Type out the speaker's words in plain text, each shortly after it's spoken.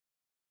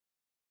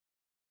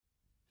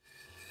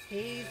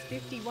He's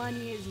 51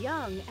 years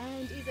young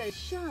and is as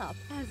sharp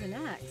as an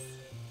axe.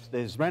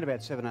 There's around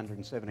about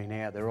 770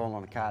 now. They're all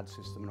on a card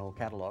system and all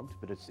catalogued,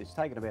 but it's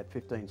taken about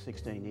 15,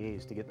 16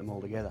 years to get them all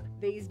together.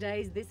 These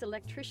days, this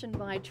electrician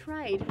by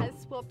trade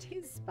has swapped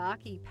his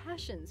sparky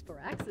passions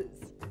for axes.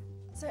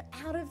 So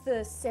out of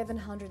the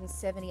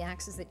 770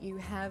 axes that you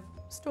have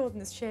stored in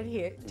this shed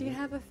here, do you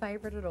have a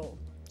favourite at all?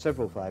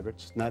 Several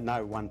favourites,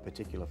 no one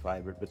particular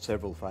favourite, but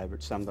several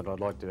favourites, some that I'd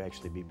like to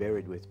actually be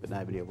buried with, but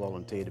nobody will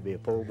volunteer to be a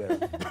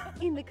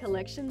pallbearer. In the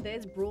collection,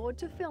 there's broad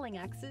to felling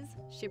axes,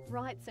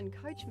 shipwrights and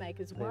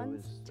coachmakers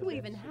ones, to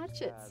even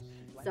hatchets.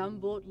 Some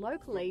bought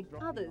locally,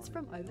 others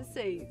from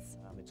overseas.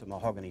 It's a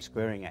mahogany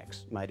squaring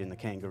axe made in the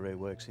Kangaroo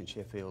Works in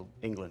Sheffield,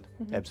 England.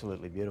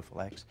 Absolutely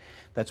beautiful axe.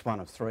 That's one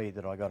of 3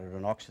 that I got at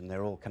an auction.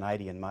 They're all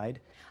Canadian made.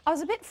 I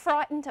was a bit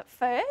frightened at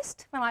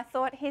first when I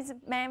thought here's a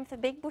man with a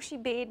big bushy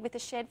beard with a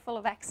shed full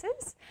of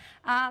axes,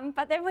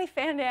 but then we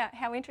found out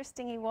how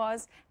interesting he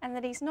was and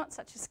that he's not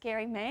such a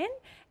scary man,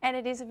 and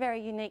it is a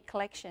very unique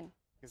collection.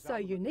 So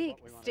unique,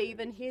 Steve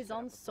and his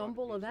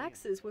ensemble of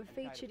axes were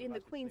featured in the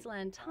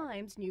Queensland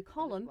Times new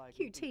column,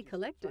 QT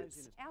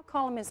Collectors. Our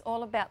column is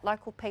all about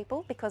local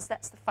people because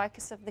that's the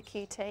focus of the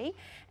QT,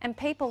 and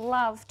people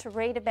love to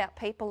read about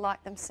people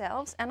like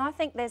themselves, and I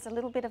think there's a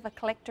little bit of a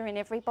collector in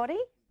everybody.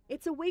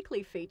 It's a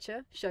weekly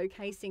feature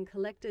showcasing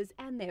collectors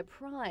and their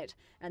pride,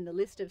 and the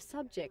list of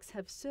subjects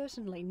have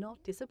certainly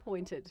not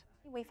disappointed.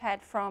 We've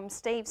had from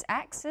Steve's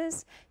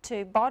axes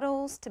to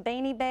bottles to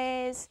beanie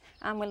bears.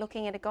 We're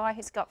looking at a guy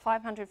who's got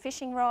 500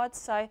 fishing rods,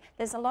 so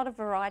there's a lot of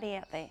variety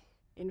out there.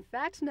 In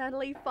fact,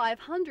 Natalie,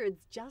 500's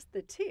just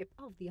the tip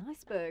of the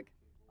iceberg.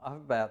 I've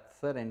about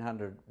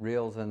 1,300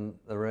 reels in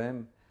the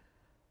room,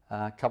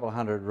 a couple of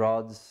hundred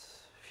rods,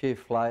 a few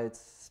floats,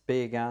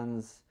 spear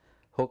guns,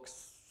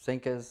 hooks,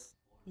 sinkers.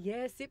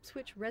 Yes,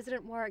 Ipswich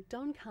resident Warwick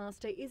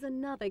Doncaster is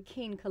another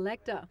keen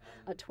collector,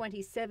 a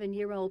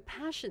 27-year-old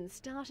passion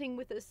starting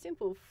with a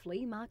simple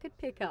flea market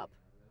pickup.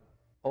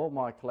 All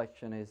my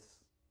collection is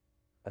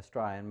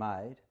Australian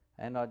made,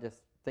 and I just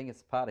think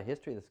it's part of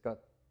history that's got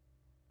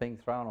being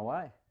thrown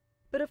away.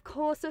 But of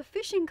course, a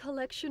fishing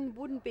collection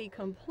wouldn't be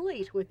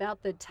complete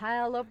without the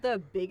tale of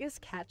the biggest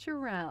catch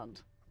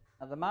around.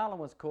 The marlin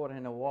was caught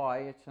in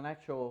Hawaii. It's an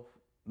actual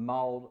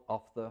mould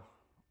off the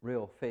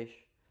real fish.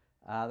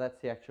 That's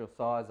the actual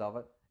size of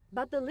it.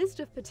 But the list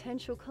of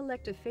potential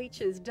collector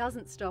features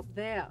doesn't stop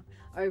there.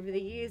 Over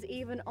the years,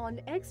 even on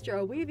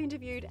Extra, we've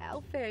interviewed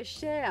our fair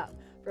share,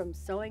 from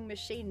sewing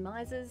machine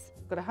misers,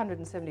 Got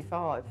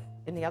 175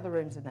 in the other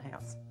rooms in the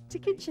house. to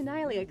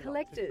kitchenalia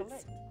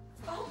collectors.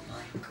 Oh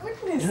my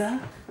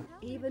goodness!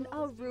 Even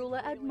a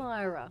ruler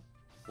admirer.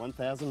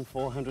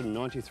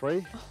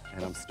 1,493,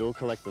 and I'm still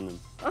collecting them.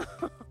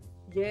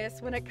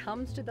 Yes, when it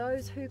comes to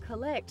those who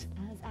collect,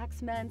 as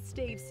Axeman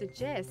Steve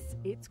suggests,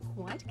 it's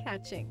quite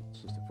catching.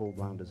 It's just a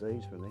full-blown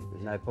disease for me.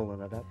 There's no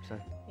pulling it up, so...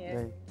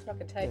 Yeah, it's not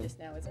contagious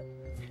now, is it?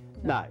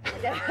 No.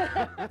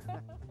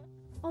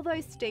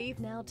 Although Steve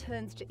now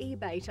turns to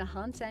eBay to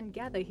hunt and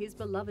gather his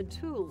beloved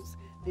tools,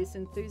 this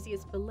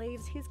enthusiast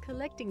believes his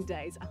collecting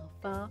days are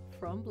far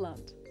from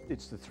blunt.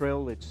 It's the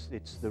thrill, it's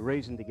the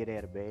reason to get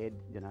out of bed,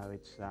 you know,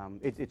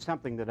 it's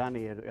something that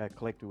only a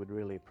collector would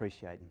really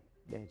appreciate.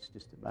 Yeah, it's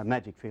just a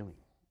magic feeling.